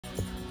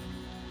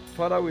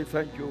Father, we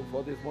thank you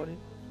for this morning.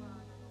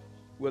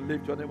 We'll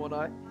lift your name on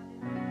high.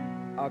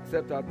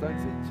 Accept our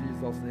thanks in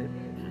Jesus'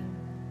 name.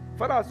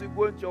 Father, as we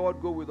go into your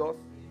word, go with us.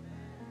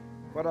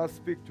 Father,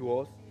 speak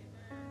to us.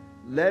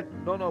 Let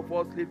none of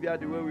us leave here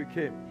the way we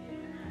came.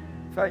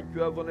 Thank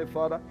you, Heavenly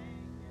Father.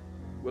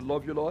 We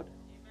love you, Lord.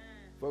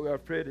 For we are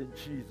prayed in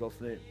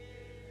Jesus' name.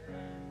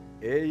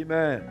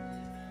 Amen.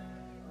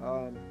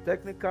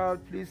 Technical,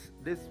 please,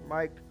 this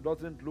mic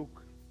doesn't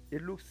look,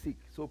 it looks sick,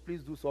 so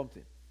please do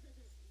something.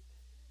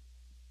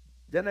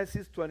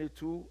 Genesis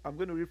 22, I'm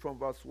going to read from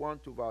verse 1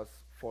 to verse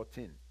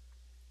 14.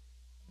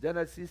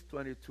 Genesis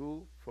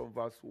 22 from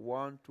verse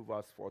 1 to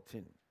verse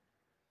 14.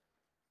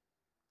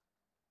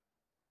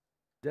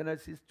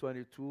 Genesis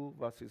 22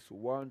 verses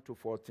 1 to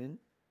 14.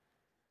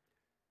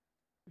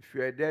 If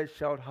you are there,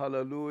 shout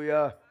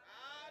hallelujah.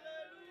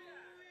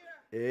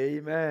 Hallelujah.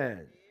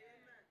 Amen.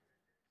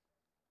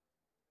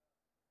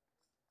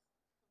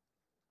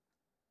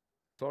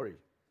 Sorry,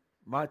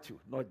 Matthew,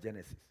 not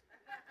Genesis.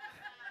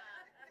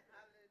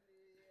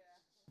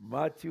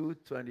 Matthew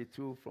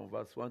 22 from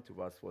verse 1 to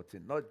verse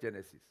 14, not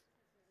Genesis.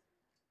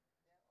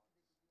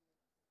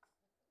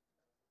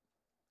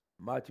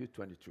 Matthew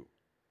 22.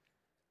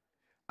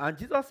 And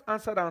Jesus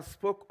answered and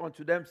spoke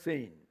unto them,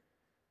 saying,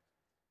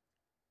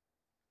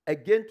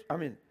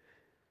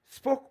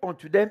 spoke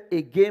unto them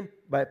again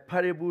by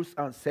parables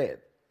and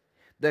said,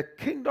 the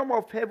kingdom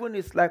of heaven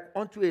is like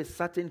unto a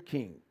certain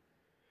king,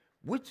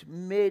 which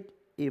made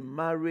a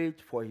marriage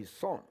for his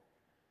son,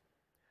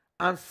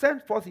 and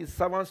sent forth his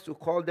servants to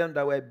call them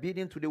that were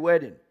bidden to the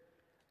wedding,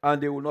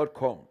 and they would not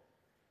come.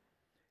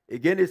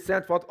 Again he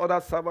sent forth other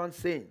servants,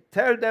 saying,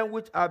 tell them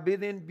which are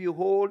bidden,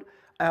 behold,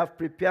 I have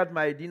prepared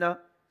my dinner.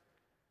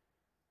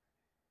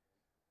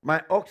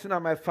 My oxen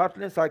and my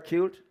fatlings are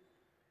killed,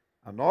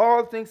 and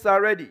all things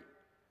are ready.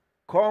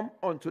 Come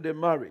unto the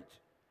marriage.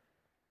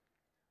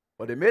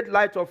 But they made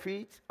light of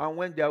it and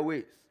went their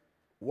ways,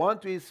 one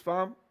to his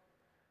farm,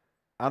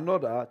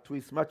 another to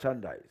his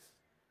merchandise.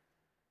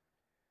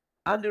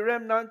 And the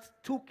remnant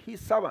took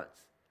his servants,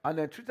 and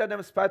entreated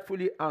them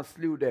spitefully, and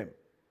slew them.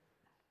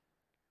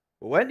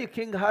 But when the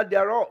king heard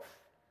thereof,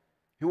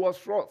 he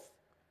was wroth,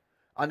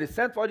 and he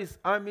sent forth his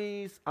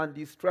armies, and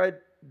destroyed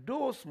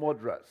those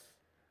murderers,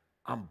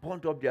 and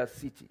burnt up their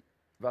city.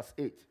 Verse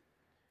 8.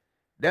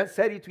 Then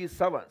said he to his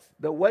servants,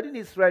 the wedding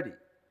is ready,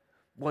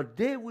 but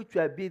they which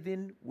were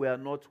bidden were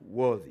not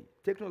worthy.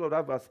 Take note of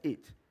that, verse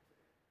 8.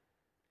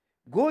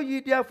 Go ye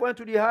therefore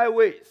into the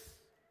highways,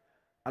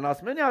 and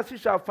as many as ye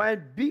shall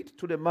find, bid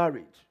to the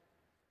marriage.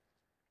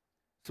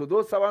 So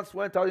those servants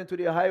went out into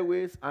the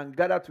highways and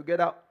gathered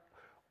together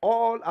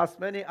all as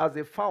many as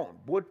they found,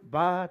 both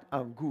bad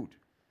and good.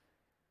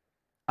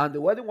 And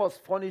the wedding was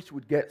furnished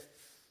with guests.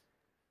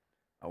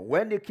 And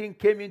when the king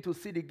came in to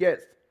see the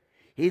guests,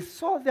 he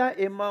saw there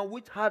a man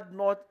which had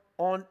not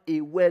on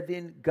a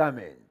wedding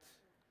garment.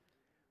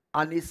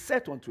 And he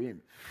said unto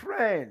him,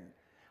 friend,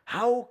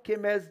 how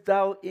camest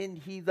thou in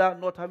hither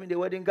not having a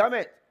wedding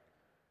garment?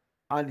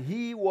 And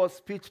he was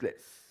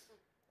speechless.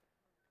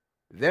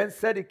 Then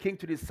said the king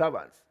to the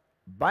servants,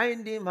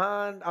 bind him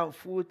hand and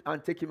foot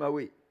and take him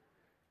away.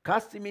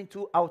 Cast him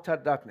into outer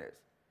darkness.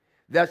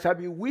 There shall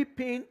be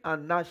weeping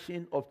and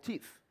gnashing of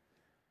teeth.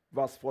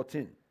 Verse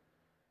 14.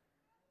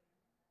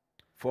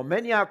 For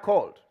many are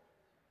called,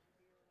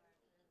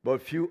 but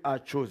few are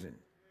chosen.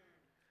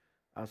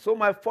 And so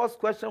my first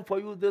question for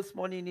you this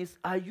morning is,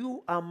 are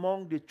you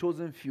among the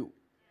chosen few?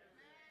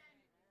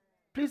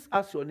 Please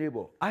ask your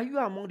neighbor, are you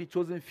among the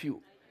chosen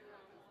few?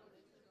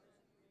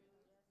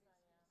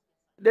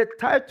 The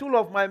title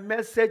of my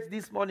message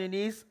this morning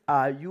is,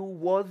 are you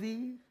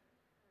worthy?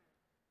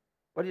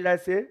 What did I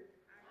say?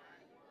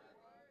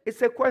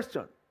 It's a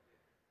question.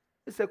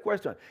 It's a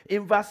question.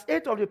 In verse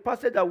 8 of the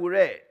passage that we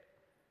read,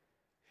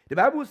 the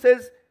Bible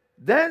says,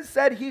 then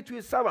said he to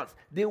his servants,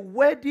 the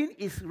wedding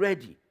is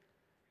ready.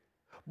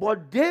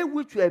 But they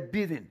which were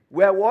bidden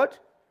were what?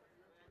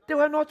 They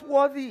were not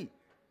worthy.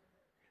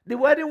 The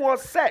wedding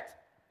was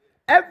set.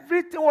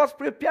 Everything was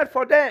prepared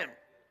for them.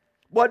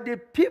 But the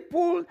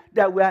people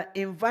that were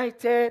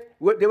invited,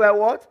 they were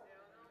what?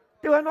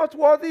 They were not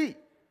worthy.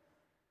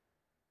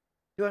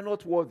 They were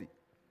not worthy.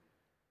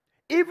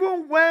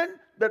 Even when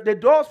the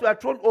doors were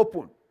thrown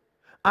open,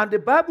 and the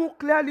Bible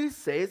clearly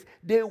says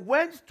they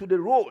went to the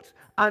roads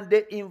and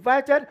they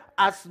invited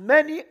as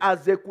many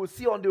as they could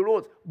see on the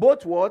roads,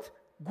 both what?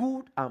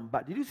 Good and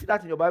bad. Did you see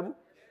that in your Bible?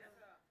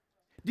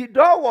 The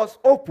door was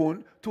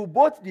open to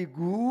both the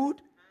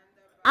good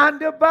and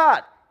the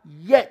bad.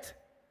 Yet,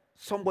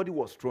 somebody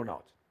was thrown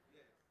out.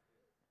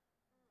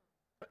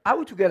 Are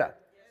we together?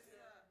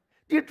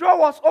 The door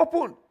was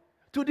open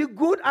to the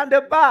good and the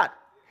bad.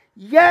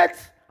 Yet,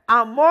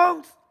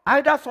 amongst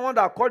either someone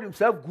that called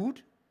himself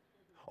good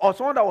or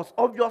someone that was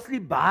obviously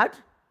bad,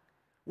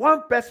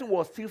 one person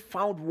was still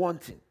found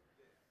wanting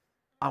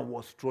and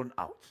was thrown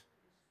out.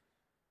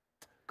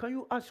 Can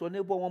you ask your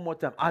neighbor one more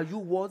time, are you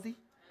worthy?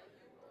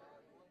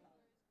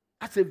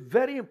 That's a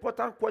very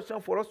important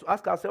question for us to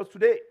ask ourselves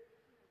today.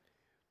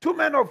 Two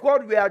men of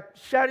God were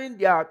sharing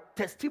their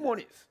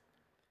testimonies.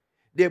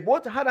 They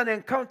both had an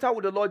encounter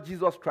with the Lord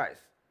Jesus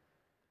Christ.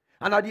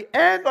 And at the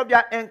end of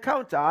their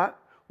encounter,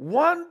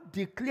 one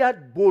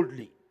declared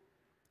boldly.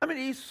 I mean,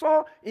 he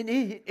saw, in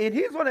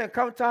his own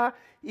encounter,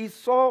 he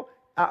saw,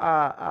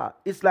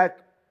 it's like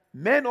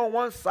men on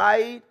one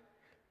side,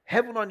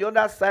 heaven on the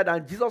other side,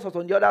 and Jesus was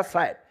on the other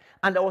side.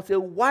 And there was a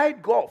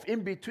wide gulf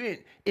in between.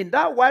 In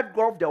that wide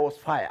gulf, there was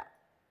fire.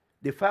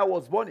 The fire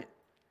was burning.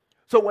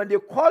 So when they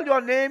call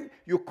your name,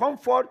 you come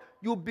forth,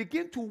 you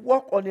begin to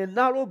walk on a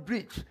narrow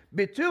bridge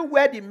between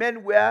where the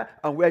men were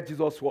and where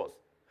Jesus was.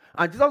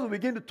 And Jesus will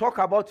begin to talk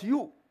about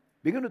you.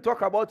 Begin to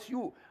talk about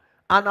you.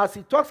 And as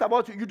he talks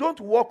about you, you don't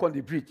walk on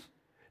the bridge.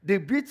 The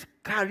bridge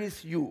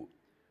carries you.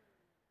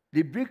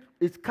 The bridge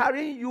is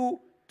carrying you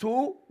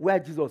to where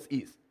Jesus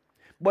is.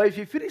 But if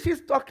he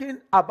finishes talking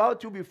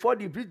about you before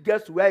the bridge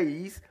gets to where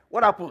he is,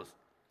 what happens?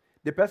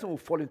 The person will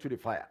fall into the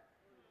fire.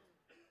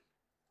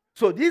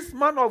 So this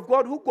man of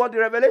God who got the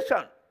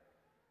revelation,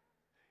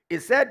 he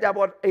said that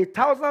about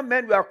 1,000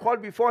 men were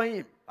called before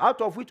him,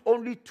 out of which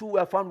only 2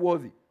 were found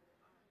worthy.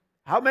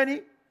 How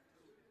many?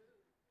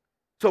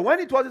 So when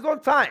it was his own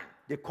time,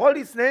 they called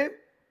his name.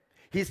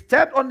 He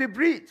stepped on the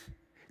bridge.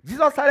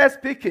 Jesus started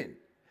speaking.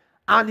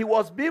 And he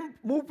was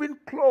moving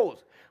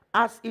close.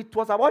 As it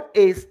was about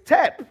a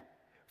step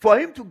for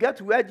him to get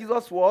to where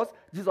Jesus was,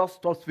 Jesus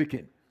stopped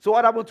speaking. So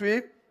what happened to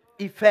him?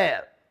 He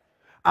fell.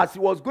 As he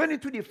was going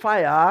into the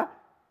fire,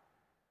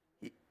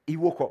 he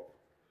woke up.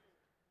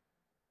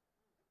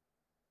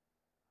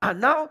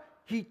 And now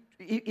he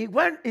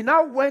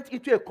now went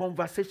into a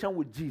conversation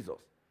with Jesus.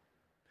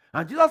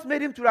 And Jesus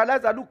made him to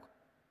realize that, look,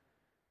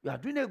 you are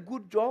doing a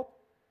good job,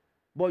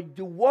 but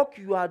the work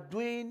you are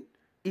doing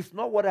is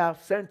not what I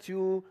have sent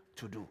you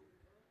to do.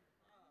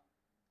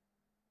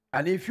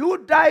 And if you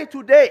die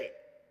today,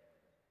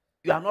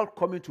 you are not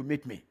coming to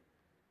meet me.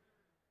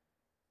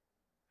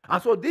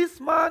 And so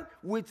this man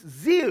with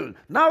zeal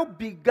now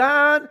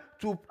began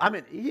to,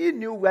 he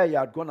knew where he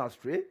had gone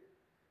astray.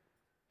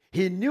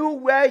 He knew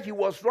where he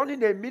was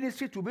running a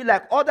ministry to be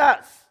like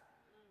others.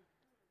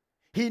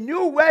 He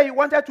knew where he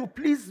wanted to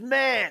please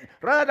men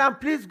rather than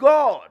please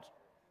God.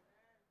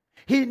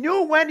 He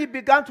knew when he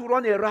began to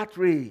run a rat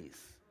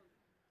race.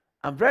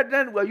 And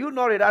brethren, when you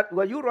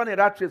run a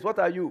rat race, what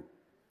are you?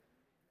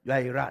 You are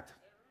a rat.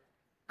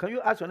 Can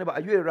you ask your neighbor,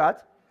 are you a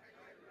rat?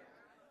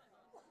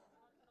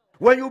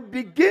 When you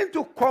begin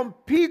to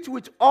compete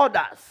with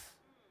others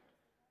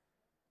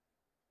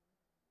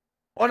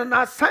on an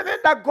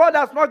assignment that God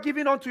has not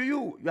given unto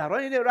you, you are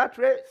running a rat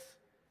race.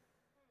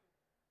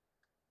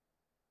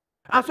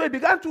 And so he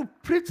began to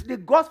preach the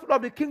gospel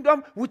of the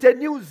kingdom with a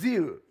new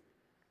zeal.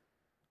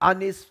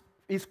 And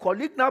his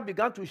colleague now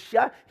began to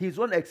share his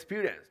own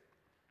experience.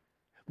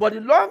 But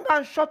the long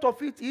and short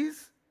of it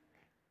is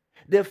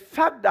the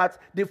fact that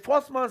the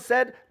first man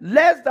said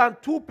less than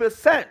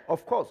 2%.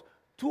 Of course,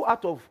 2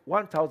 out of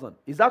 1,000.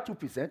 Is that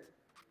 2%?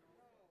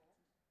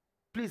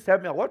 Please tell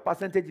me, what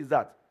percentage is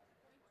that?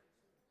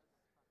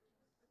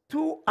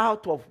 2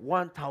 out of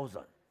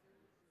 1,000.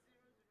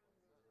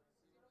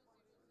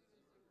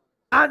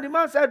 And the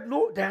man said,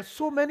 no, there are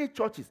so many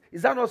churches.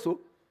 Is that not so?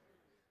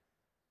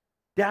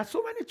 There are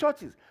so many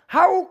churches.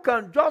 How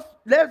can just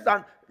less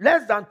than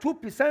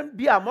 2%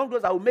 be among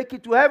those that will make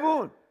it to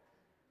heaven?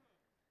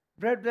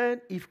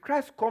 Brethren, if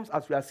Christ comes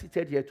as we are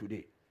seated here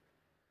today,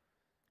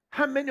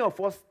 how many of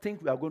us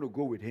think we are going to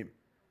go with him?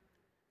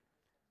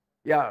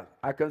 Yeah,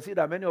 I can see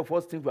that many of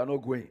us think we are not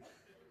going.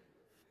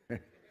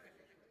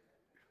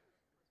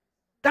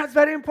 That's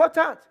very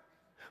important.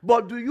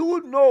 But do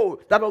you know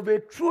that of a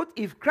truth,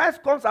 if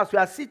Christ comes as we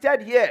are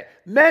seated here,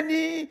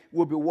 many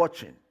will be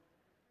watching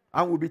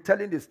and will be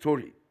telling the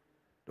story.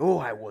 Oh,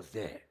 I was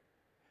there.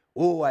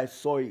 Oh, I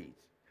saw it.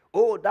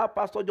 Oh, that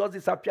pastor just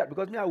disappeared.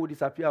 Because me, I will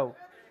disappear.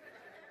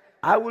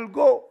 I will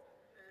go.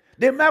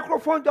 The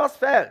microphone just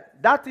fell.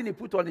 That thing he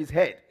put on his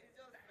head.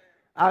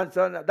 And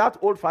so that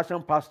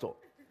old-fashioned pastor,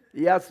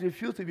 he has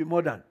refused to be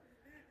modern.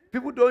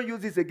 People don't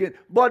use this again.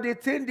 But the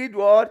thing did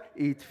what?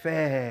 It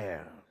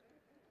fell.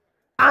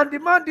 And the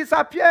man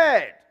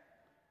disappeared.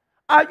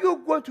 Are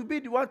you going to be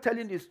the one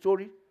telling the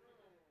story?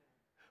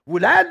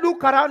 Will I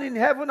look around in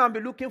heaven and be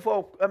looking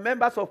for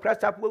members of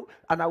Christ Chapel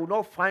and I will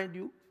not find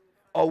you?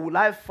 Or will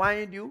I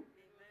find you?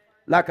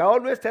 Like I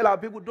always tell our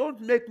people,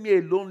 don't make me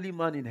a lonely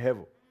man in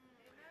heaven.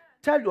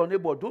 Tell your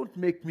neighbor, don't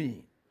make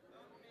me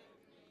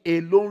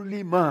a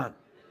lonely man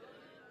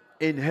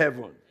in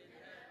heaven.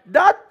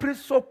 That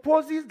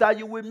presupposes that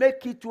you will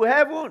make it to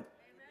heaven.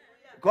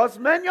 Because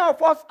many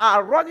of us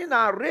are running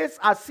our race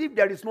as if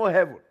there is no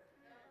heaven.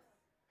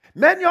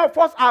 Many of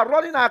us are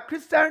running our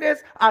Christian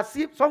race as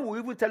if, some will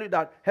even tell you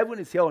that heaven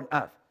is here on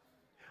earth.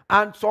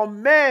 And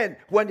some men,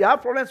 when they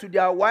have problems with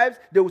their wives,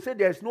 they will say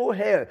there is no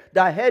hell,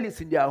 that hell is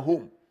in their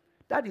home.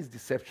 That is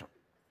deception.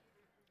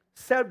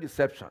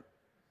 Self-deception.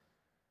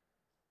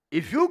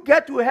 If you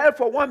get to hell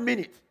for 1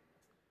 minute,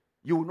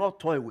 you will not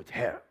toy with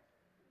hell.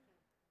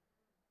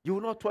 You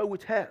will not toy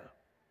with hell.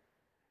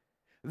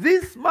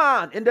 This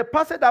man, in the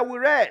passage that we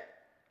read,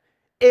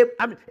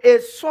 a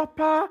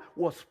supper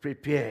was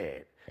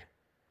prepared.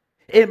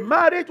 A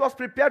marriage was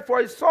prepared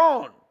for his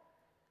son.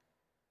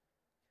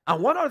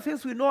 And one of the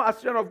things we know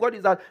as children of God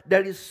is that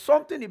there is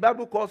something the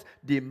Bible calls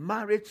the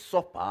marriage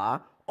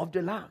supper of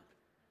the Lamb.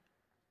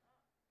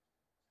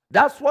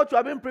 That's what you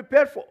are being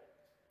prepared for.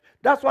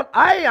 That's what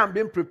I am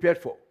being prepared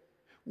for.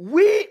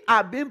 We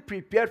are being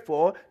prepared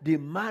for the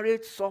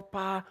marriage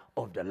supper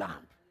of the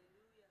Lamb.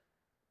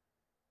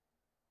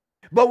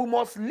 But we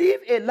must live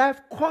a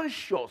life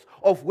conscious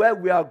of where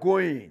we are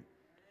going.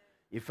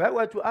 If I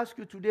were to ask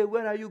you today,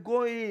 where are you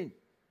going?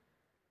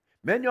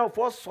 Many of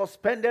us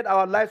suspended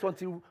our lives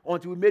until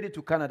we made it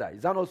to Canada.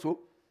 Is that not so?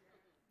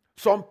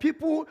 Some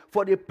people,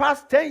 for the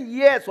past 10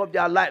 years of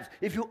their lives,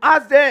 if you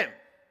ask them,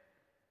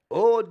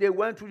 oh, they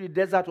went through the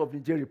desert of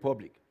Niger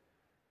Republic.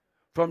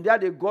 From there,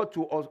 they got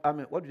to,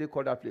 what do they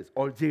call that place?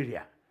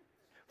 Algeria.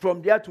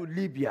 From there to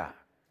Libya.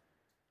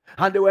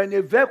 And they were in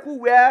a vehicle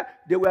where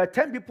there were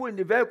 10 people in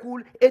the vehicle,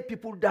 8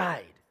 people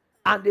died.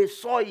 And they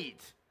saw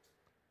it.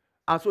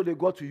 And so they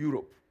got to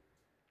Europe.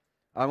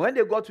 And when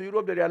they got to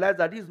Europe, they realized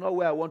that this is not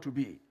where I want to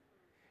be.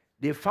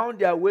 They found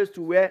their ways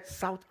to where?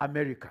 South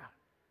America.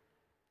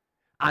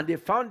 And they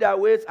found their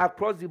ways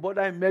across the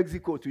border in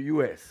Mexico to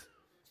US.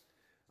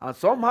 And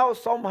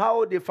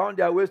somehow they found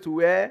their ways to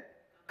where?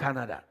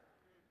 Canada.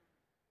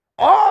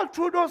 All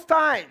through those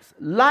times,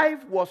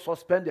 life was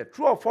suspended.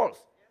 True or false?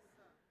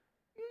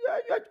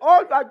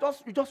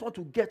 You just want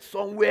to get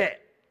somewhere.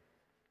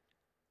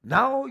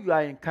 Now you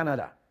are in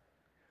Canada.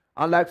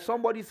 And like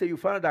somebody said, you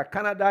found that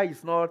Canada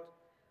is not.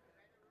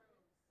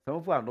 Some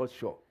people are not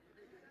sure.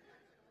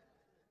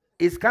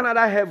 Is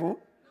Canada heaven? No.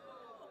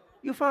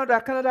 You found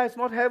that Canada is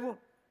not heaven.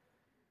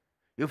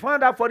 You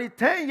found that for the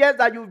 10 years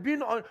that you've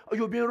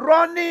been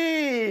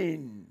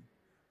running,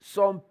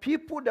 some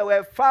people that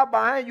were far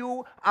behind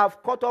you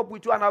have caught up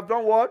with you and have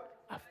done what?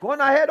 Have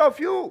gone ahead of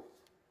you.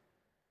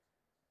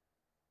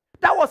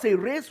 That was a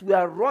race we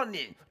are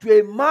running to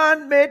a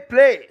man-made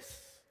place.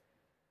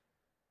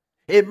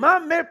 A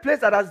man-made place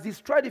that has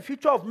destroyed the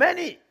future of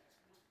many.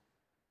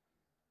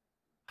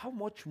 How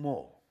much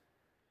more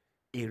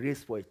a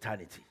race for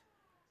eternity?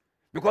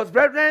 Because,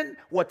 brethren,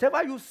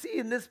 whatever you see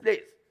in this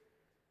place,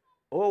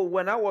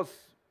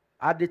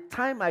 at the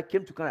time I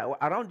came to Canada,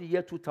 around the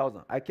year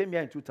 2000, I came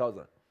here in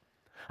 2000.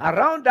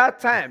 Around that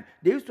time,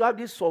 they used to have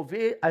this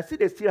survey, I see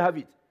they still have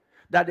it,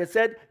 that they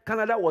said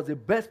Canada was the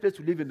best place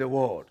to live in the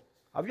world.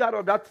 Have you heard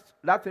of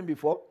that thing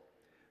before?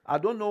 I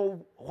don't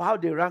know how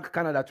they rank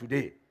Canada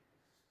today.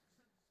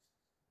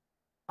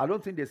 I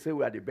don't think they say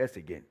we are the best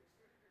again.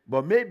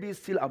 But maybe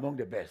still among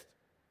the best.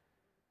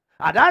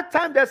 At that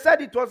time, they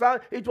said it was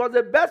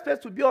the best place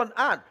to be on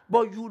earth.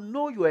 But you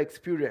know your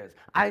experience.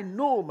 I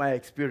know my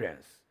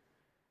experience.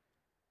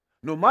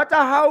 No matter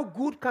how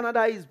good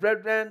Canada is,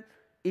 brethren,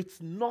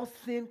 it's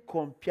nothing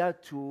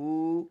compared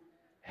to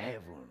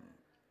heaven.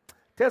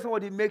 Tell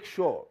somebody, make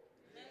sure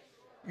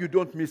you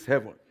don't miss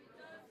heaven.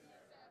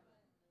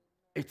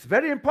 It's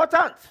very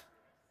important.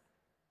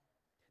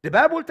 The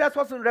Bible tells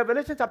us in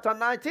Revelation chapter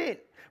 19,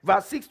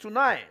 verse 6 to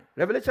 9.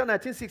 Revelation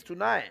 19, 6 to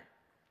 9.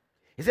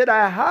 He said,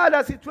 I heard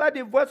as it were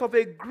the voice of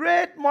a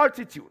great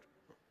multitude,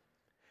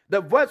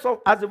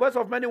 as the voice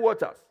of many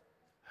waters,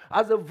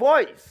 as the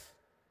voice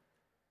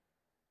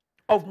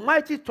of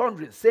mighty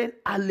thundering, saying,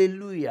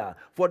 Hallelujah,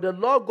 for the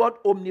Lord God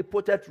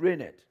omnipotent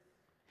reigneth.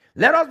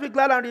 Let us be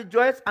glad and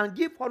rejoice and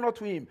give honor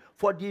to him,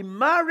 for the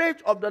marriage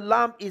of the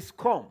Lamb is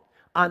come,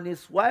 and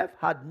his wife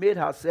had made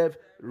herself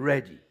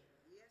ready.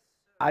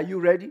 Are you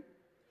ready?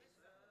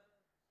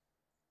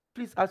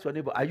 Please ask your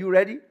neighbor, are you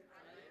ready?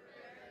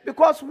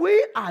 Because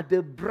we are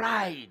the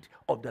bride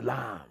of the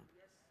Lamb.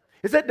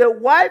 He said the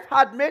wife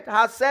had made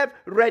herself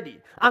ready,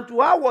 and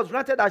to her was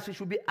granted that she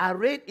should be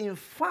arrayed in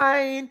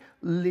fine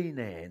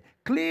linen,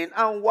 clean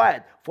and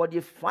white. For the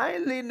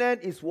fine linen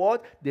is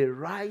what? The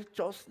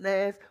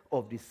righteousness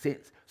of the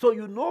saints. So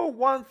you know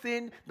one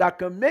thing that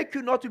can make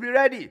you not to be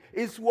ready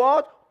is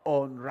what?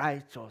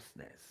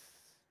 Unrighteousness.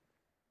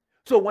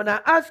 So when I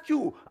ask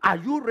you, are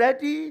you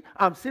ready?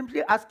 I'm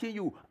simply asking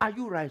you, are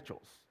you righteous?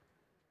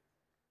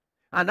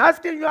 And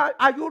asking you,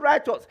 are you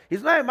righteous?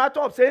 It's not a matter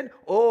of saying,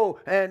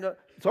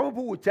 some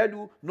people will tell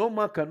you, no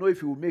man can know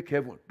if he will make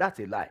heaven. That's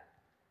a lie.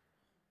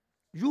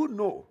 You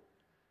know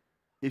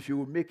if you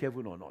will make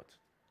heaven or not.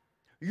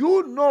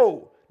 You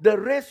know the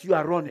race you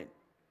are running.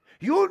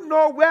 You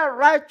know where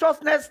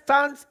righteousness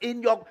stands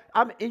in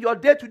your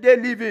day-to-day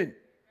living.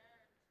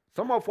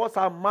 Some of us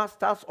are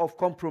masters of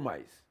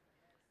compromise.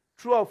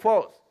 True or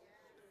false?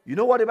 You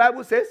know what the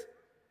Bible says?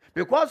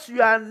 Because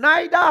you are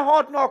neither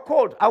hot nor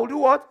cold, I will do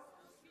what?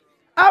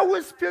 I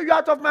will spew you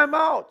out of my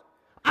mouth.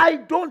 I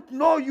don't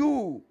know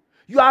you.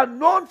 You are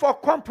known for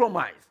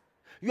compromise.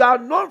 You are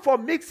known for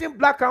mixing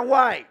black and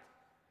white.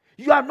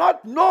 You are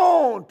not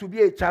known to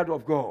be a child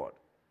of God.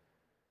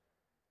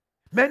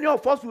 Many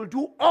of us will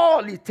do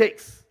all it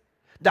takes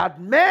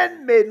that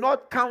men may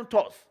not count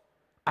us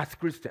as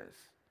Christians.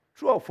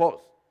 True or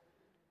false?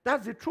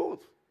 That's the truth.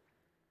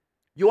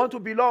 You want to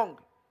belong.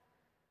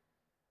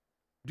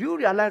 Do you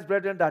realize,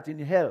 brethren, that in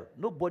hell,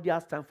 nobody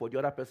has time for the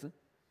other person?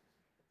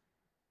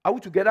 Are we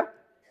together?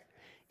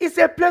 It's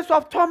a place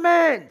of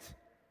torment.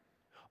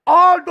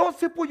 All those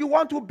people you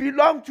want to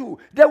belong to,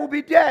 they will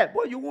be there,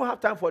 but you won't have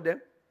time for them.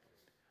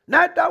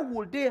 Neither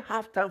will they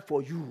have time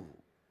for you.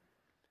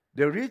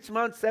 The rich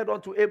man said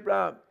unto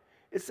Abraham,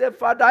 he said,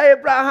 Father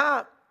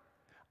Abraham,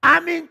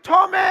 I'm in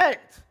torment.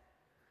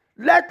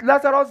 Let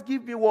Lazarus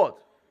give me what?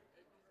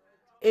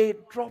 A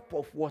drop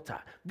of water.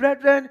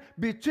 Brethren,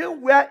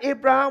 between where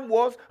Abraham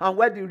was and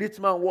where the rich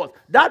man was,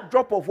 that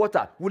drop of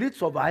water, will it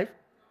survive?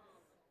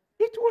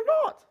 It will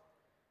not.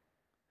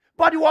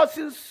 But he was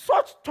in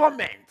such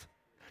torment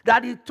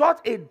that he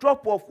thought a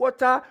drop of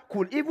water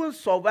could even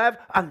survive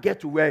and get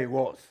to where he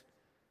was.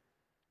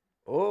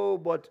 Oh,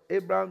 but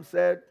Abraham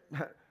said,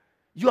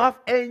 you have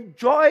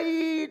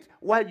enjoyed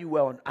while you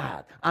were on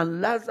earth, and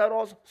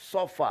Lazarus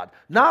suffered.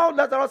 Now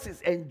Lazarus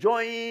is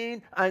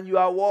enjoying, and you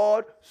are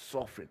what?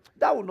 Suffering.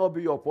 That will not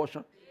be your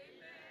portion.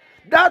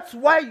 Amen. That's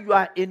why you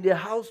are in the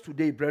house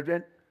today,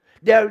 brethren.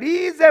 There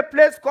is a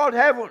place called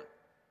heaven,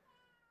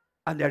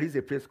 and there is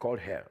a place called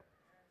hell.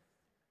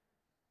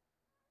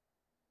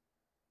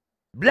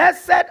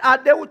 Blessed are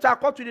they which are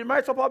called to the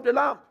marriage supper of the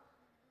Lamb.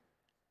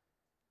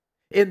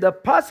 In the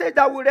passage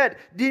that we read,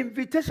 the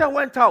invitation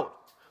went out.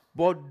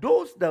 But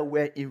those that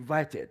were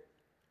invited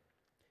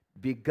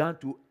began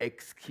to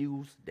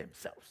excuse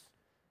themselves.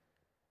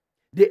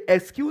 They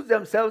excused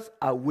themselves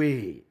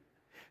away.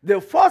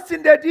 The first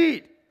thing they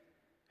did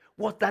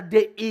was that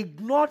they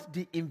ignored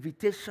the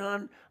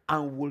invitation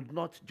and would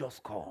not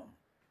just come.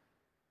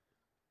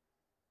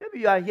 Maybe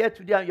you are here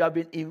today and you have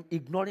been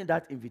ignoring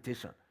that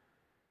invitation.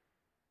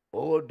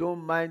 Oh,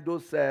 don't mind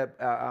those,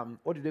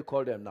 what do they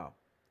call them now?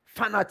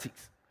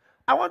 Fanatics.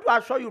 I want to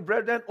assure you,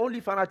 brethren, only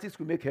fanatics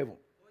will make heaven.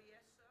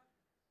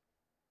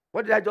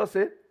 What did I just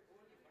say?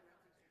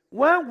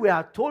 When we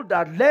are told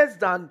that less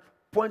than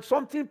point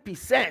something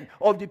percent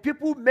of the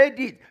people made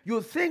it,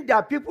 you think there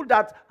are people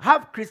that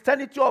have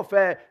Christianity of,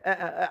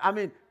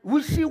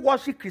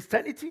 wishy-washy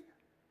Christianity?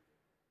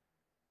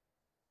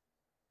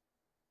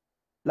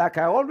 Like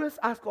I always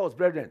ask us,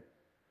 brethren,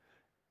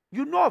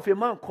 you know of a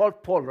man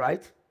called Paul,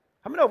 right?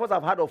 How many of us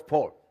have heard of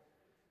Paul?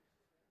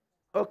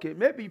 Okay,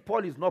 maybe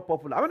Paul is not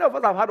popular. How many of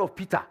us have heard of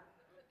Peter?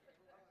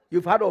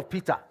 You've heard of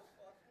Peter.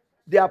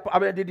 They are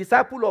the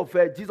disciple of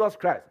Jesus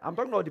Christ. I'm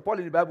talking about the Paul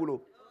in the Bible.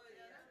 Oh.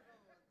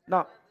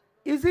 Now,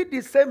 is it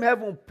the same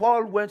heaven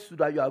Paul went to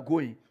that you are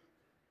going?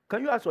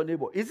 Can you ask your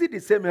neighbor? Is it the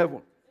same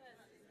heaven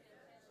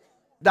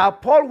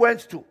that Paul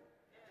went to?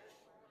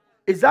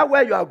 Is that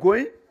where you are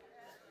going?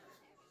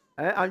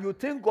 And you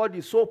think God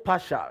is so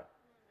partial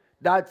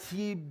that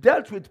he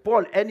dealt with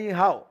Paul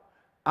anyhow,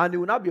 and he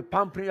will not be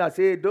pampering you and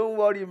say, don't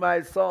worry,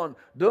 my son.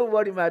 Don't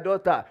worry, my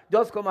daughter.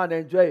 Just come and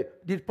enjoy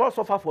it. Did Paul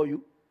suffer for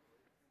you?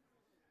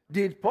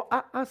 Did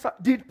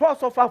Paul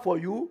suffer for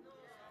you?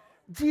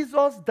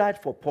 Jesus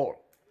died for Paul,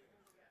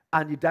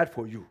 and he died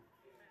for you.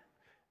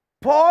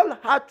 Paul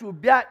had to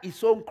bear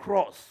his own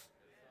cross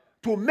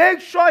to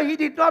make sure he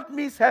did not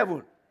miss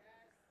heaven.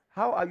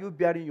 How are you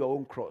bearing your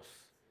own cross?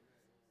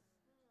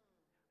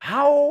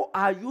 How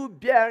are you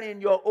bearing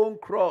your own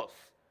cross?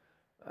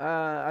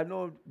 I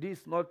know this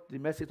is not the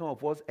message some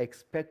of us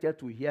expected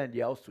to hear in the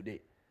house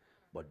today,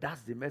 but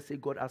that's the message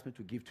God asked me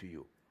to give to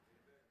you.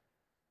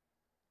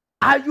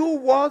 Are you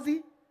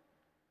worthy?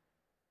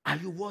 Are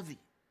you worthy?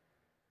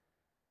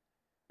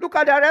 Look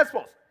at their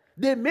response.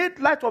 They made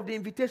light of the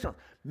invitation.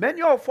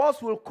 Many of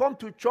us will come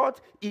to church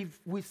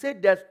if we say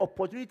there's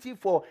opportunity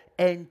for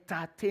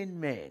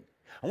entertainment.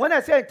 And when I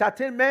say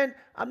entertainment,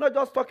 I'm not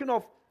just talking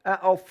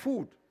of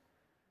food.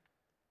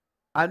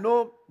 I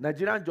know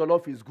Nigerian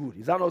jollof is good.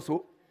 Is that not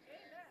so?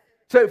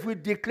 So if we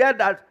declare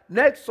that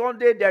next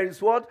Sunday there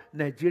is what?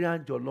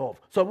 Nigerian jollof.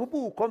 Some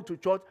people will come to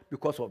church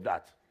because of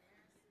that.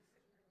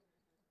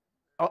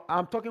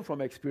 I'm talking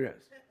from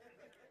experience.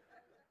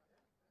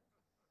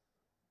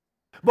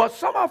 But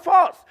some of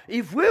us,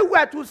 if we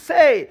were to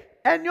say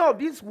any of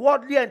these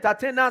worldly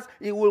entertainers,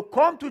 he will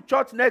come to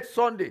church next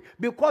Sunday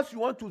because you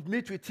want to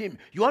meet with him,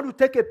 you want to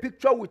take a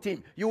picture with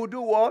him, you will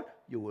do what?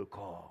 You will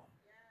come.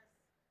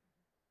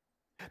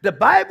 The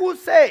Bible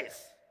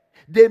says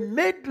they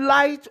made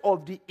light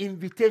of the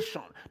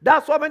invitation.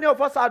 That's what many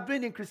of us are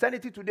doing in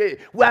Christianity today.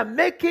 We are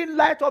making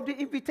light of the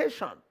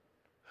invitation.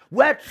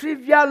 We're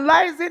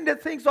trivializing the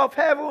things of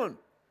heaven.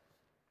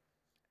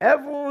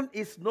 Heaven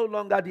is no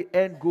longer the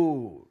end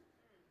goal.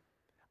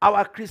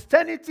 Our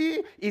Christianity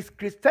is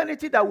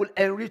Christianity that will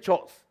enrich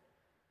us.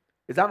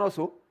 Is that not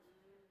so?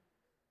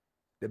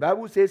 The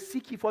Bible says,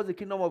 seek ye first the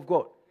kingdom of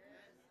God,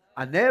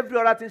 and every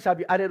other thing shall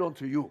be added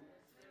unto you.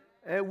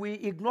 And we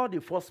ignore the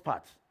first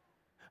part.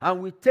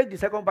 And we take the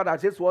second part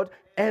that says what?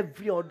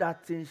 Every other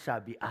thing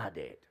shall be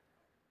added.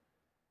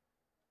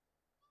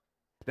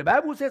 The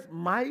Bible says,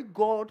 my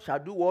God shall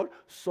do what?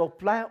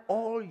 Supply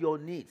all your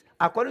needs.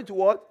 According to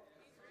what?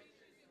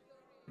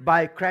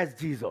 By Christ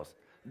Jesus.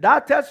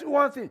 That tells you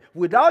one thing.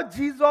 Without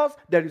Jesus,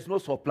 there is no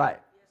supply.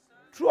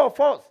 True or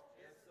false?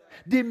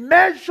 The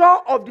measure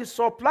of the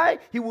supply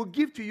he will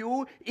give to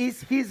you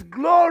is his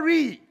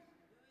glory.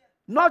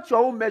 Not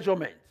your own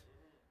measurement.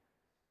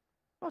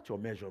 Not your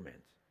measurement.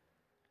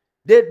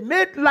 They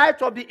made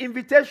light of the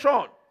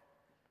invitation.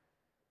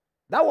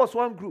 That was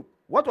one group.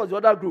 What was the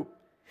other group?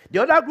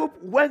 The other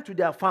group went to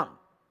their farm.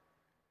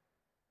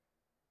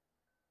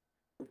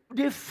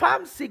 The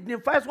farm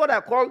signifies what I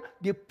call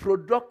the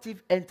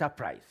productive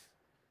enterprise.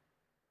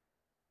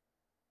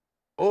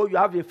 Oh, you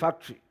have a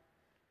factory.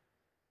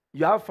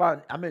 You have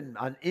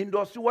an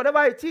industry,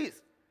 whatever it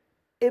is.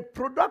 A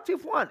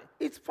productive one.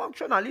 It's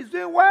functional. It's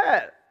doing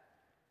well.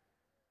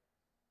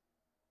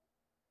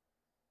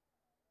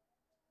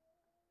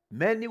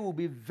 Many will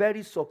be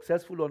very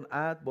successful on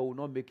earth, but will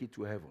not make it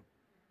to heaven.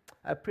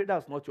 I pray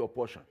that's not your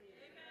portion.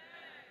 Amen.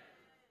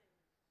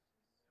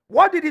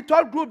 What did the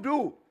third group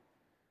do?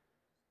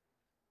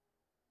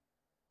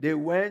 They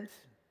went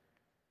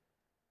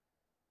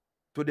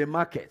to the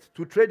market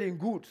to trade in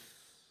goods,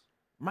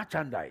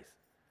 merchandise.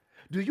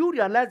 Do you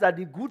realize that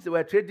the goods they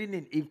were trading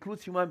in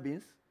includes human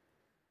beings?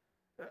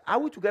 Are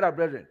we together,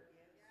 brethren?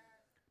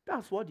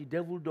 That's what the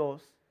devil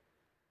does.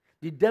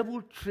 The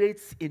devil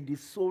trades in the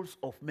souls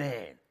of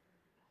men.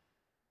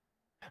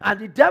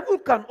 And the devil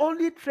can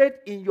only trade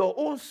in your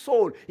own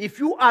soul if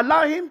you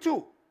allow him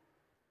to.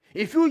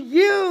 If you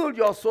yield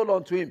your soul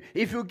unto him.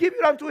 If you give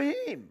it unto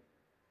him.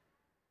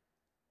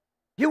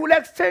 He will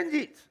exchange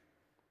it.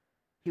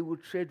 He will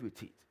trade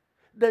with it.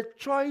 The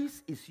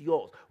choice is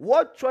yours.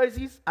 What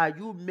choices are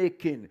you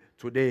making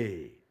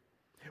today?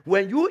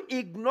 When you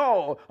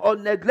ignore or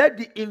neglect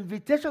the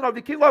invitation of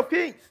the King of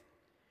Kings,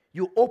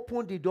 you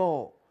open the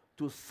door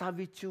to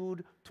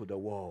servitude to the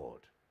world.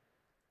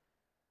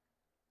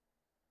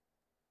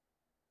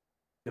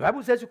 The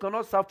Bible says you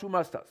cannot serve two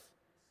masters.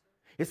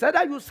 It's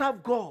either you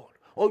serve God,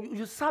 or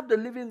you serve the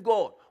living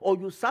God, or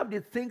you serve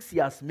the things he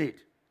has made.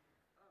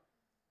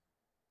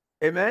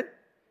 Amen?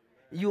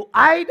 You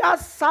either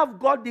serve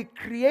God the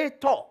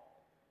creator,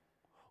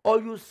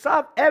 or you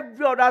serve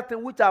every other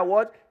thing which are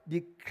what?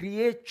 The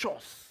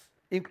creatures.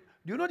 Do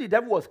you know the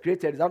devil was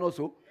created? Is that not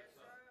so? Yes,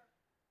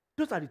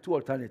 those are the two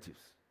alternatives.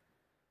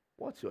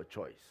 What's your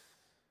choice?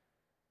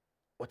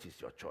 What is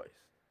your choice?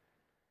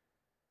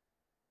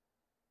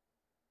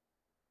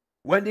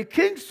 When the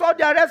king saw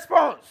their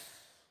response,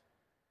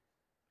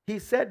 he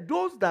said,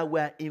 those that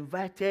were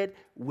invited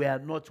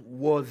were not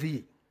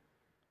worthy.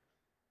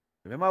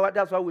 Remember what?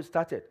 That's why we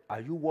started.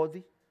 Are you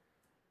worthy?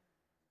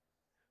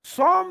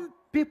 Some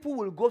people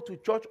will go to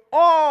church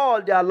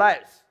all their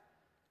lives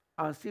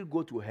and still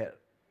go to hell.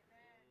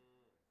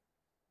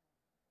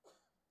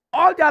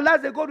 All their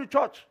lives they go to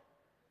church,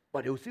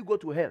 but they will still go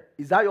to hell.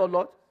 Is that your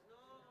lot? No.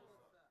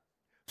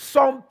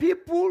 Some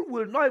people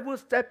will not even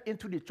step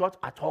into the church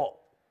at all.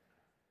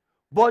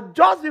 But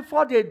just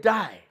before they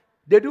die,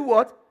 they do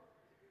what?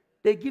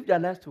 They give their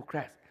lives to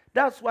Christ.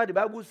 That's why the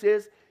Bible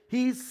says,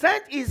 he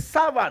sent his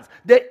servants.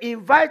 They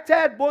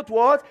invited both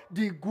what?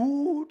 The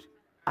good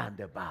and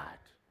the bad.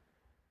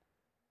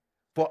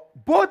 For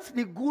both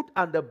the good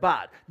and the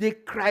bad, the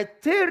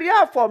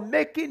criteria for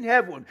making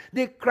heaven,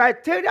 the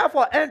criteria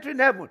for entering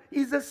heaven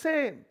is the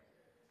same.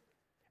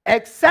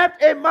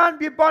 Except a man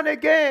be born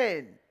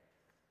again,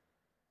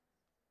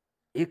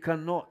 he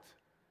cannot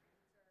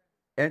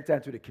enter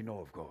into the kingdom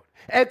of God.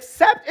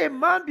 Except a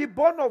man be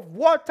born of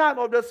water and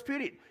of the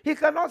Spirit, he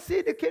cannot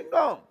see the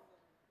kingdom.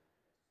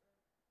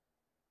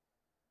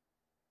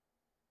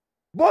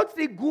 Both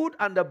the good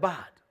and the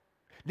bad,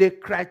 the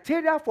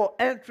criteria for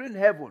entering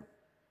heaven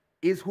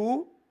is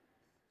who?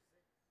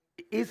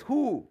 Is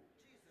who?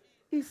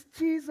 Is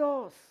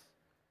Jesus.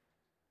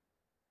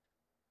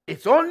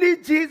 It's only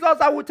Jesus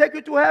that will take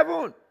you to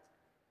heaven.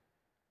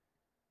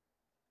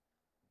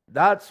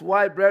 That's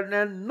why,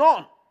 brethren,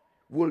 none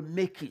will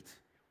make it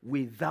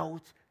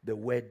without the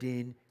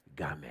wedding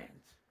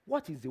garment.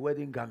 What is the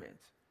wedding garment?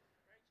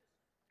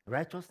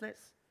 Righteousness.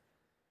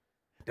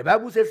 The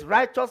Bible says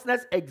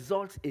righteousness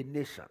exalts a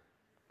nation.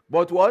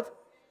 But what?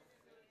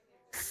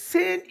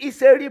 Sin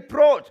is a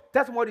reproach.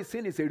 Tell somebody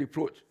sin is a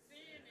reproach.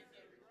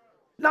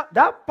 Now,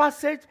 that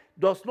passage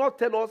does not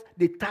tell us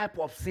the type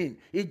of sin.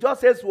 It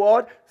just says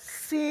what?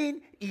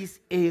 Sin is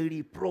a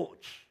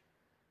reproach.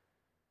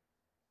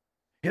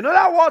 In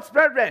other words,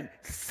 brethren,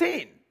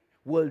 sin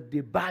will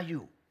debar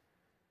you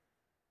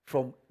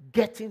from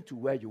getting to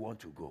where you want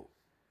to go.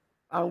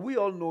 And we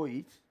all know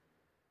it.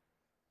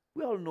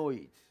 We all know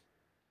it.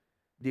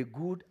 The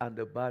good and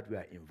the bad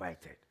were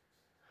invited.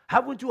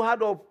 Haven't you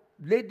heard of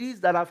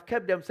ladies that have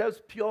kept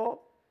themselves pure?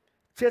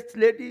 Chaste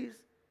ladies.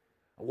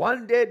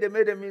 One day they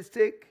made a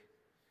mistake,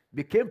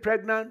 became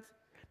pregnant,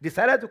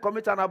 decided to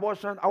commit an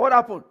abortion. And what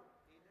happened?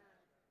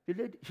 The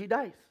lady, she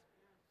dies.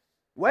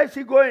 Where is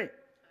she going?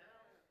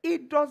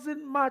 It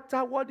doesn't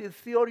matter what the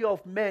theory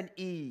of men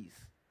is.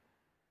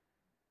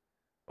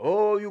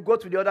 Oh, you go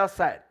to the other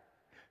side.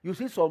 You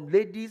see some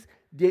ladies,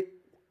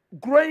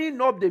 growing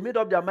up, they made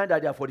up their mind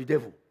that they are for the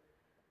devil.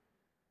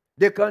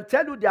 They can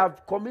tell you they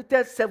have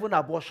committed 7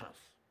 abortions.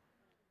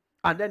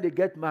 And then they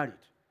get married.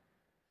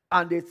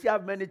 And they still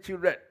have many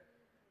children.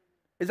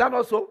 Is that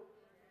not so?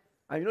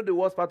 And you know the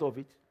worst part of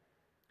it?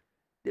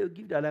 They will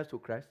give their lives to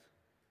Christ.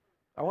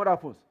 And what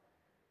happens?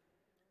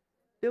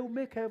 They will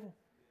make heaven.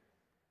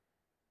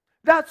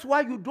 That's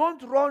why you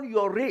don't run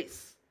your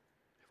race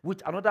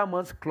with another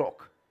man's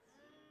clock.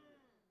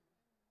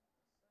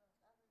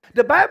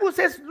 The Bible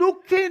says,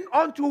 looking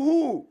unto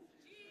who?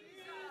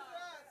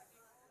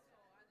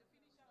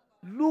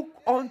 Look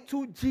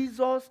unto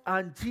Jesus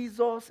and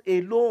Jesus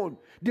alone.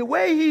 The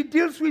way he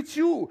deals with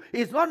you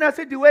is not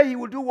necessarily the way he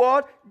will do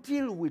what?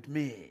 Deal with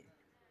me.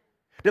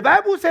 The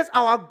Bible says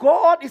our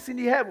God is in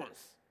the heavens.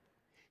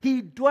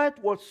 He doeth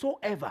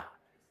whatsoever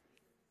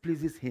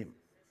pleases him.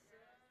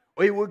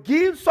 Or he will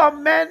give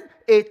some men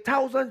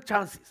 1,000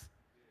 chances.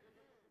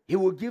 He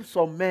will give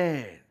some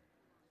men.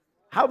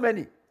 How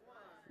many?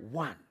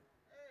 One.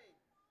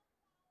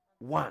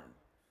 One.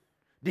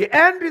 The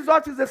end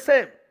result is the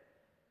same.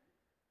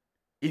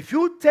 If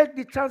you take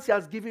the chance he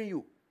has given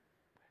you,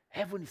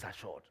 heaven is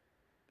assured.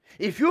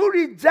 If you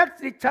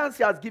reject the chance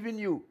he has given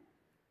you,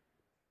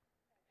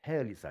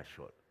 hell is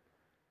assured.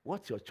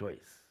 What's your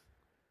choice?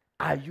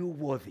 Are you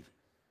worthy?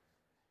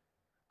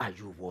 Are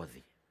you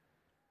worthy?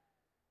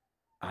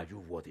 Are you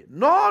worthy?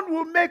 None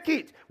will make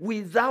it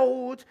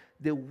without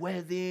the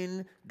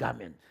wedding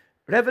garment.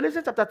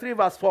 Revelation chapter 3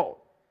 verse 4.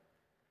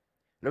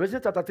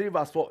 Revelation chapter 3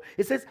 verse 4.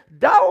 It says,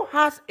 thou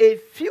hast a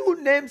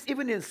few names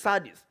even in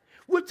Sardis,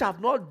 which have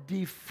not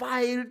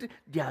defiled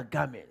their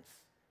garments.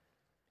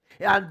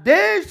 And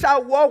they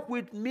shall walk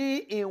with me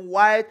in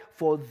white,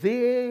 for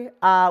they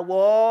are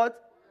what?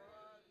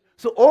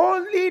 So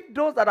only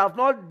those that have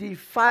not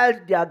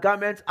defiled their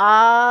garments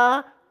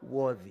are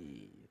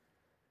worthy.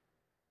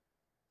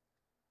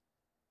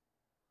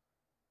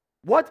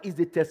 What is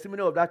the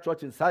testimony of that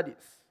church in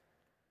Sardis?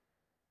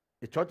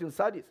 The church in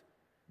Sardis.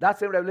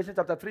 That's in Revelation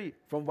chapter 3,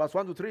 from verse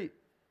 1 to 3.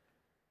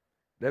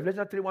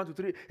 Revelation 3, 1 to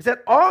 3. It said,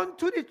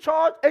 unto the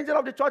church, angel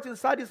of the church in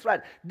Sardis,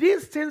 right?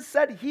 These things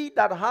said he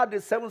that had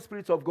the 7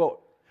 spirits of God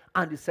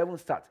and the 7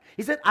 stars.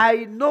 He said,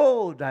 I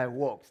know thy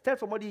works. Tell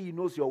somebody he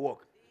knows your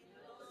work.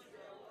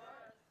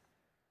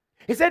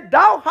 He said,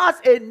 thou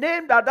hast a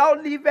name that thou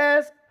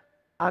livest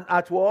and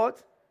at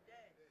what?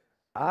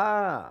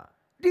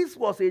 This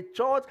was a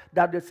church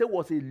that they say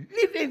was a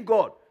living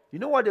God. You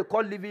know what they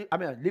call living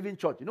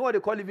church? You know what they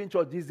call living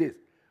church these days?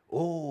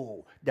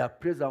 Oh, their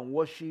praise and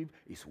worship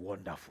is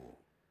wonderful.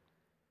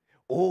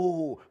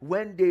 Oh,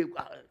 when they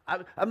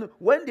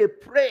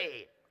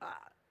pray,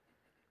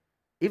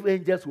 if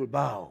angels will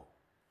bow.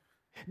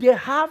 They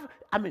have,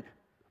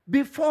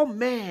 before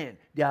men,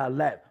 they are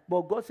alive.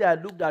 But God said,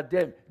 I looked at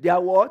them. They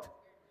are what?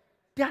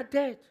 They are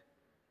dead.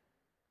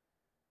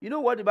 You know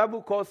what the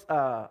Bible calls,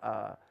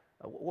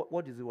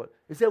 what is it?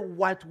 It says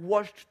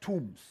whitewashed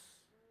tombs.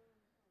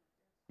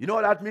 You know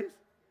what that means?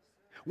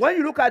 When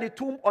you look at the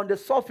tomb on the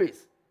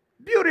surface,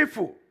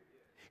 beautiful.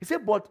 He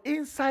said, but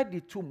inside the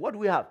tomb, what do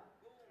we have?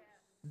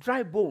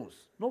 Dry bones,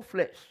 no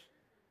flesh,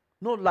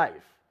 no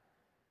life.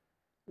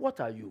 What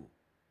are you?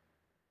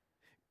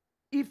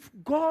 If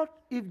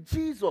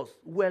Jesus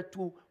were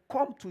to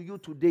come to you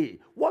today,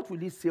 what will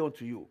he say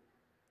unto you?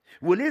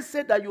 Will he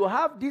say that you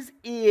have this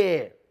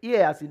ear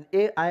as in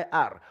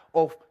AIR,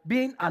 of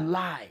being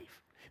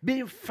alive,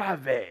 being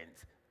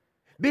fervent,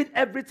 being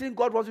everything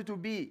God wants you to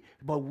be,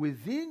 but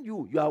within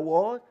you, you are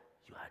what?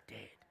 You are dead.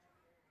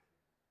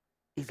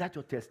 Is that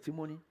your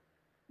testimony?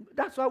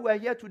 That's why we're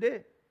here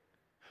today.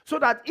 So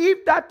that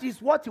if that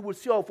is what he will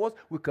say of us,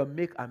 we can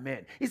make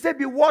amen. He said,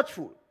 be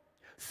watchful.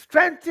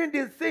 Strengthen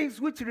the things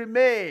which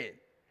remain.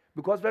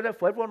 Because, brother,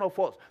 for every one of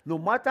us, no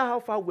matter how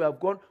far we have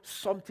gone,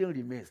 something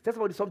remains. Tell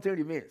somebody, something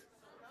remains.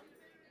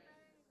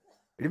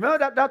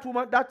 Remember that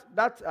woman,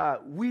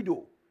 that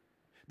widow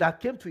that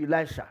came to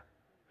Elisha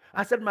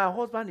and said, my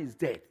husband is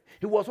dead.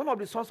 He was one of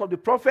the sons of the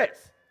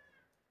prophets.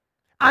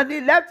 And he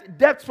left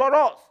debt for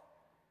us.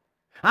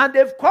 And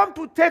they've come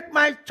to take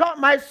my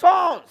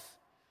sons.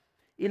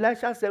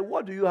 Elisha said,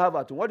 what do you have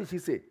at home? What did she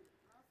say?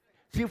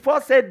 She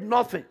first said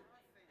nothing.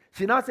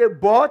 She now said,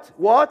 but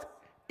what?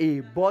 A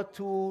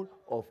bottle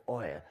of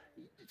oil.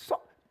 So,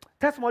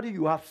 tell somebody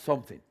you have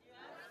something.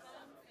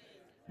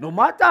 No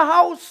matter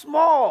how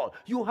small,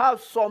 you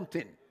have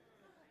something.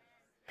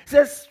 It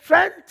says,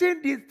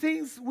 strengthen the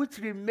things which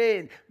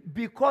remain,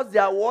 because they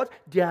are what?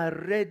 They are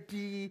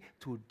ready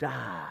to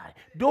die.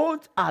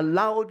 Don't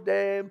allow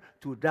them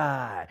to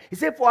die. He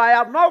said, for I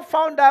have not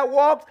found thy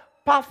works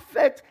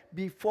perfect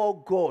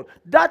before God.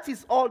 That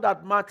is all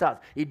that matters.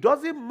 It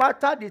doesn't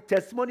matter the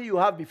testimony you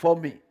have before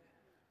me.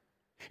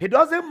 It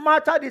doesn't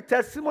matter the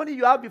testimony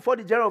you have before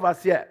the general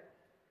overseer.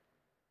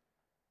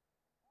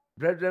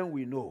 Brethren,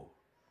 we know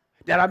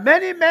there are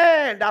many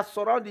men that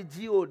surround the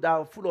GO that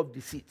are full of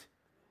deceit.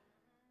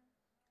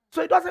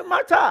 So it doesn't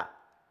matter.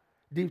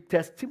 The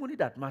testimony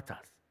that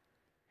matters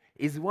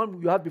is the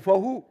one you have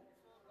before who?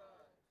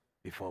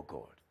 Before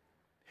God.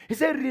 He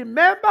said,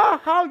 remember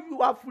how you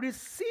have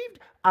received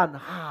and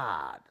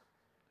heard.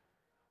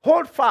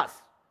 Hold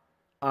fast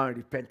and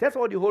repent. That's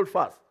what you hold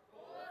fast.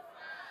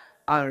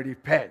 And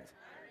repent.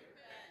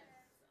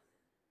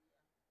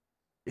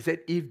 He said,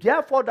 if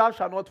therefore thou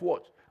shalt not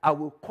watch, I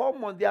will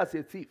come on thee as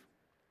a thief,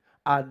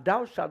 and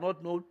thou shalt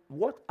not know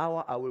what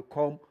hour I will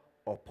come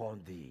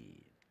upon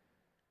thee.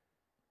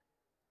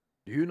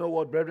 Do you know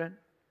what, brethren?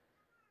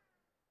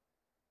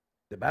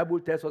 The Bible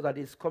tells us that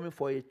it's coming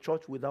for a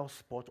church without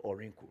spot or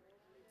wrinkle.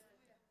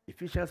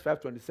 Ephesians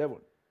 5:27.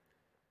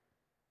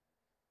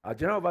 Our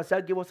general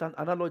overseer gave us an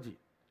analogy.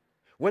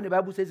 When the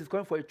Bible says it's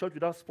coming for a church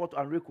without spot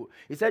and wrinkle,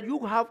 he said you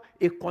have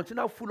a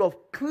container full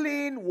of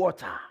clean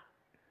water.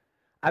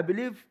 I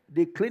believe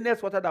the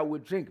cleanest water that we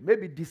drink,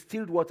 maybe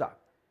distilled water.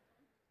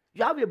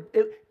 You have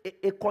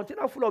a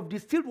container full of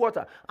distilled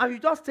water, and you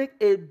just take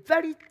a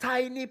very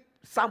tiny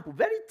sample,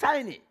 very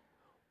tiny,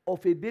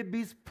 of a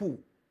baby's poo,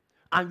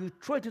 and you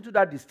throw it into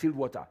that distilled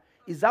water.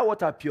 Is that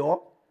water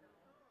pure?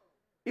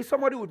 Is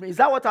somebody with me? Is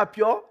that water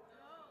pure?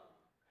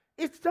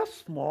 It's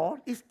just small,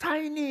 it's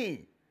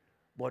tiny,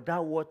 but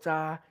that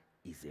water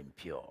is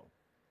impure.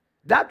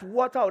 That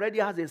water already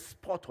has a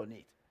spot on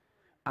it,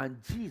 and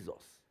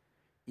Jesus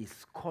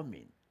is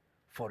coming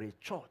for a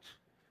church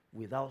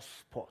without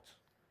spot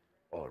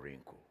or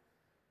wrinkle.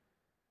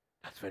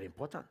 That's very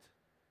important.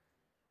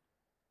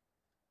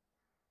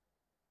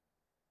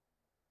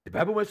 The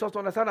Bible makes us to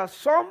understand that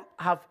some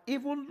have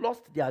even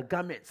lost their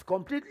garments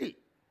completely.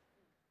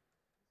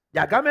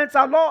 Their garments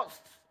are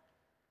lost.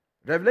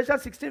 Revelation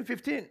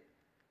 16:15.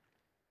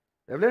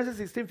 Revelation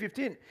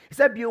 16:15. He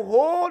said,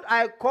 behold,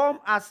 I come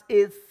as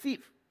a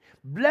thief.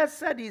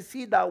 Blessed is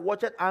he that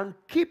watcheth and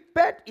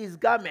keepeth his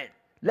garment,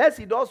 lest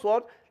he does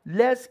what?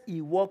 Lest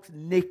he walks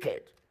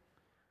naked,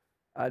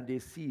 and they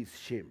see his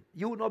shame.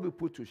 You will not be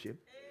put to shame.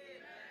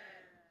 Amen.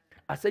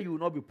 I say you will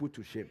not be put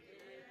to shame. Amen.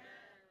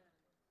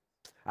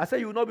 I say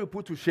you will not be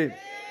put to shame.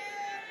 Amen.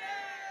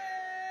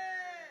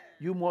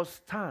 You must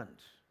stand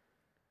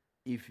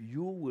if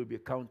you will be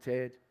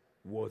counted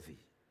worthy.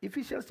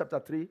 Ephesians chapter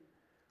 3,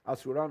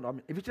 as we round up.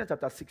 Ephesians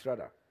chapter 6,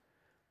 rather.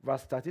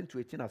 Verse 13 to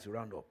 18 as we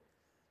round up.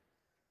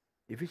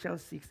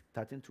 Ephesians 6,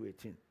 13 to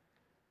 18.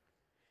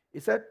 He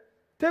said,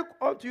 take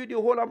unto you the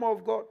whole armor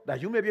of God, that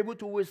you may be able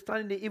to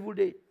withstand in the evil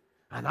day,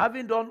 and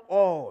having done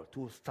all,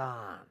 to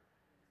stand.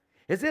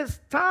 He says,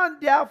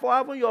 stand therefore,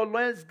 having your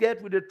loins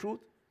girt with the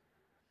truth,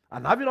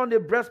 and having on the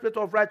breastplate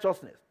of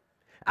righteousness,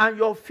 and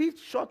your feet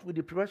shod with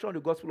the preparation of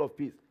the gospel of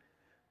peace.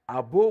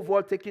 Above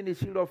all, taking the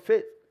shield of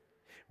faith,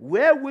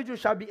 wherewith you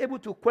shall be able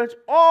to quench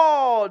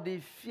all the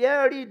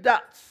fiery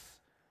darts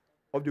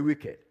of the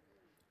wicked,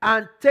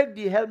 and take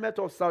the helmet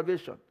of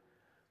salvation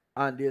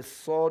and the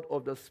sword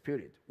of the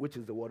Spirit, which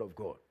is the word of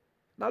God.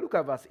 Now look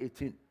at verse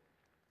 18.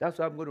 That's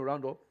why I'm going to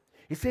round up.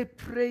 He said,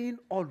 praying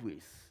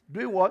always.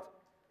 Doing what?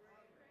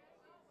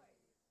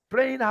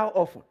 Praying how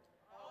often?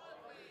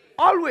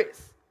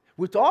 Always.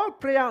 With all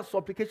prayer and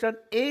supplication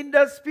in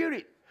the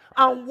Spirit,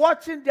 and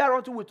watching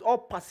thereunto with all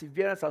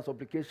perseverance and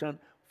supplication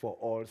for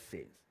all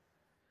saints.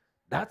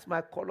 That's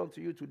my call unto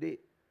you today.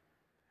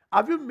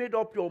 Have you made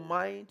up your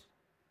mind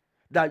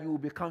that you will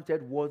be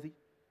counted worthy?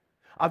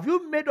 Have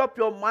you made up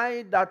your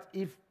mind that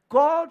if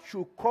God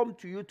should come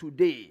to you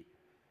today,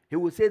 he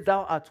will say,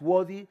 thou art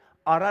worthy,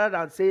 or rather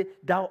than say,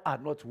 thou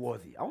art not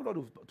worthy? I want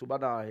us to bow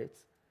down our heads.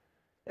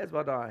 Let's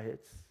bow down our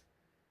heads.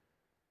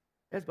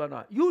 Let's bow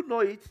down. You know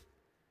it.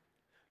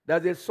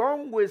 There's a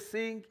song we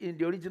sing in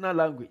the original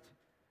language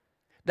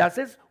that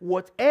says,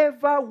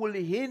 whatever will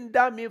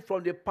hinder me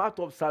from the path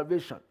of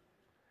salvation,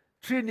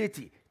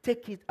 Trinity,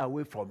 take it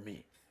away from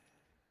me.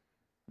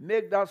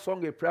 Make that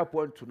song a prayer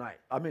point tonight.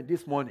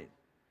 This morning.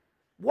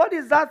 What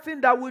is that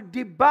thing that will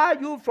debar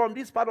you from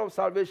this part of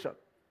salvation?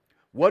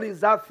 What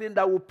is that thing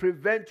that will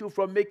prevent you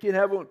from making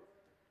heaven?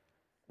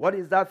 What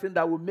is that thing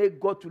that will make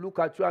God to look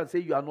at you and say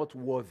you are not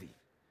worthy?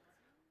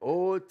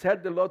 Oh, tell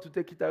the Lord to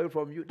take it away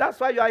from you. That's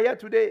why you are here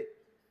today.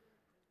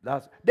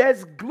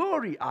 There's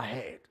glory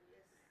ahead.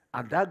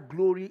 And that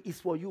glory is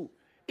for you.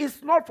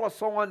 It's not for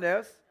someone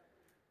else.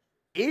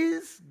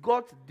 It's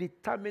God's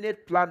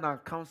determinate plan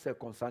and counsel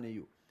concerning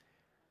you.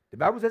 The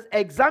Bible says,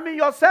 examine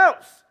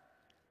yourselves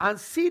and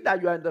see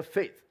that you are in the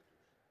faith.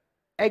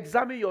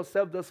 Examine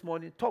yourself this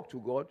morning. Talk to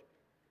God.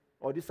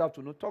 Or this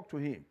afternoon, talk to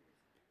him.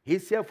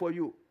 He's here for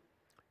you.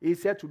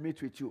 He's here to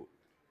meet with you.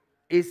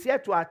 He's here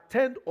to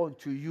attend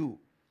unto you.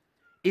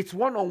 It's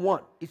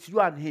one-on-one. It's you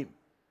and him.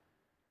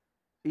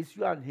 It's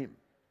you and him.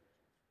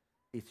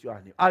 It's you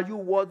and him. Are you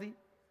worthy?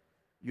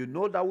 You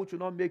know that which will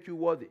not make you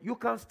worthy. You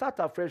can start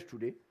afresh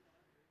today.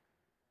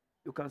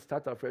 You can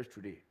start afresh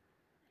today.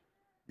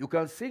 You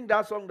can sing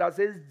that song that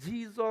says,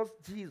 Jesus,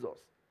 Jesus,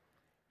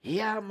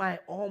 hear my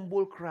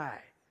humble cry.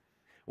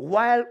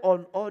 While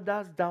on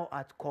others thou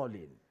art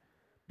calling,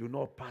 do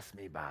not pass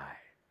me by.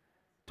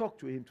 Talk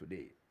to him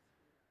today.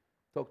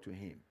 Talk to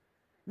him.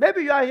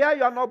 Maybe you are here,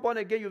 you are not born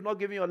again, you've not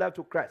given your life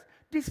to Christ.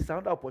 This is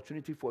another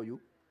opportunity for you.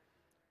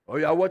 Or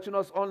you are watching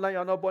us online, you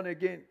are not born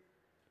again.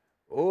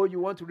 Oh, you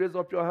want to raise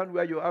up your hand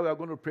where you are, we are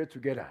going to pray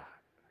together.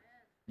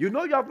 You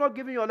know you have not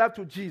given your life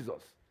to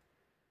Jesus.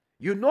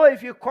 You know if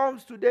he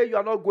comes today, you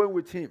are not going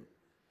with him.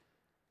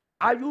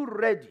 Are you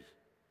ready?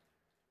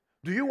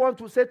 Do you want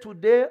to say,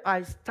 today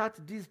I start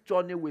this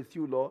journey with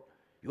you, Lord?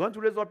 You want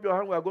to raise up your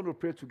hand, we are going to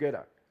pray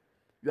together.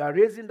 You are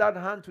raising that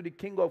hand to the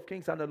King of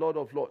Kings and the Lord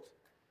of Lords.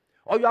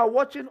 Or you are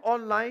watching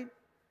online,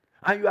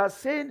 and you are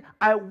saying,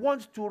 I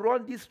want to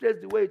run this race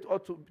the way it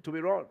ought to be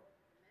run.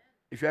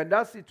 If you're in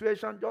that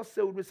situation, just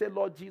say with me, say,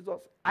 Lord Jesus,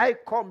 I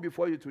come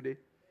before you today.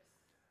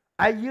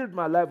 I yield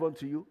my life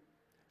unto you.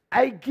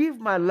 I give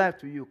my life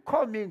to you.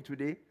 Come in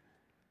today.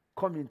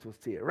 coming to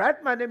stay.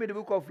 Write my name in the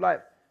book of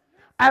life.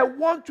 I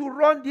want to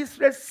run this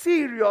race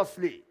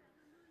seriously.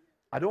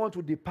 I don't want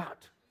to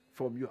depart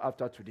from you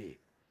after today.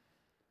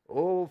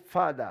 Oh,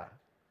 Father,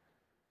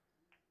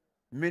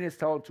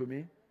 minister unto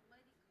me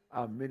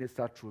and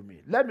minister through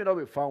me. Let me not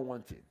be found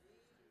wanting.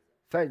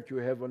 Thank you,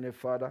 Heavenly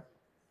Father.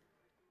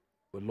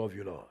 We love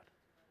you, Lord.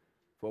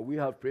 For we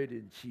have prayed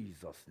in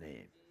Jesus'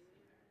 name.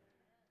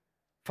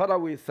 Father,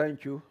 we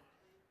thank you.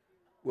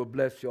 We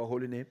bless your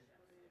holy name.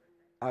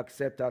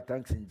 Accept our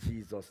thanks in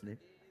Jesus' name.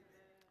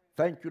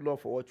 Thank you, Lord,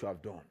 for what you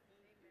have done.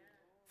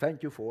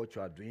 Thank you for what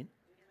you are doing.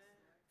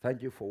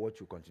 Thank you for what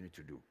you continue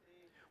to do.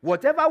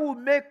 Whatever will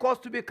make us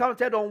to be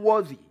counted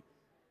unworthy,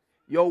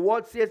 your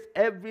word says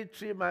every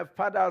tree my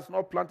Father has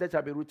not planted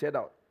shall be rooted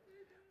out.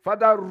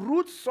 Father,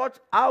 root such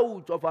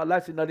out of our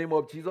lives in the name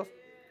of Jesus.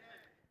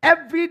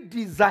 Every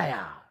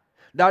desire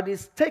that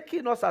is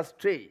taking us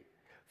astray,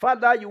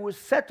 Father, you will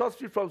set us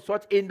free from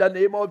such in the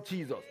name of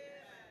Jesus.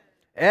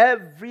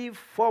 Every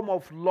form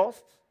of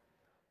lust,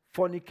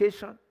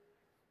 fornication,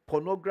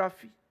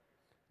 pornography,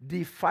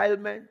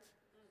 defilement,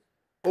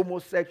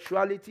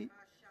 homosexuality,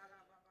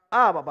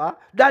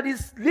 that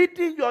is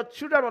leading your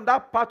children on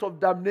that path of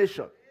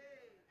damnation.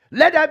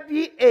 Let there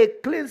be a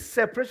clean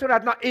separation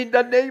right now in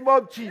the name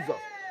of Jesus.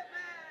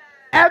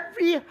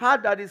 Every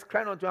heart that is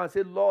crying unto you and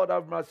say, Lord,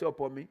 have mercy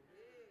upon me.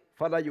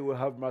 Father, you will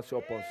have mercy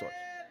upon such.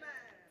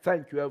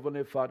 Thank you,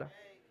 Heavenly Father.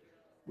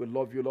 We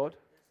love you, Lord,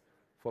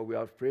 for we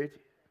have prayed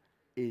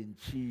in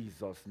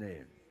Jesus'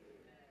 name.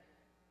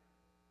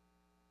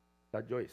 That Joyce.